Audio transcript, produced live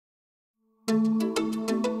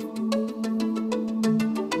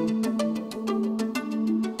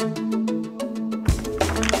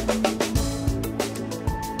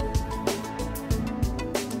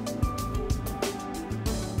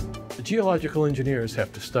Geological engineers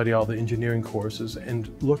have to study all the engineering courses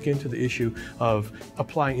and look into the issue of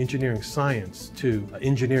applying engineering science to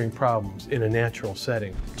engineering problems in a natural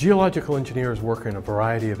setting. Geological engineers work in a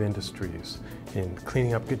variety of industries, in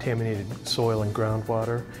cleaning up contaminated soil and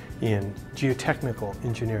groundwater, in geotechnical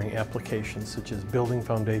engineering applications such as building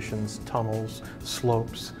foundations, tunnels,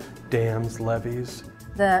 slopes, dams, levees.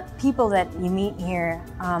 The people that you meet here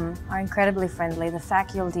are incredibly friendly. The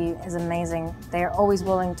faculty is amazing. They're always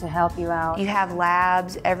willing to help you out. You have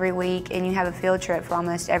labs every week and you have a field trip for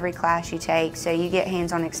almost every class you take, so you get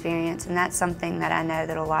hands-on experience, and that's something that I know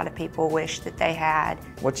that a lot of people wish that they had.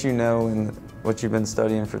 What you know and what you've been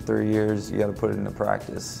studying for 3 years, you got to put it into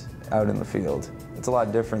practice out in the field. It's a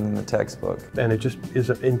lot different than the textbook. And it just is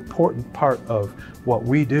an important part of what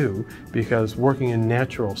we do, because working in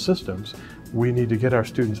natural systems, we need to get our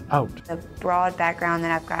students out. The broad background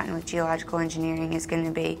that I've gotten with geological engineering is going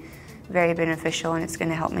to be very beneficial, and it's going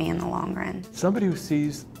to help me in the long run. Somebody who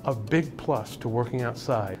sees a big plus to working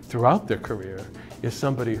outside throughout their career is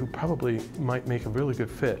somebody who probably might make a really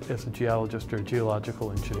good fit as a geologist or a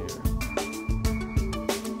geological engineer.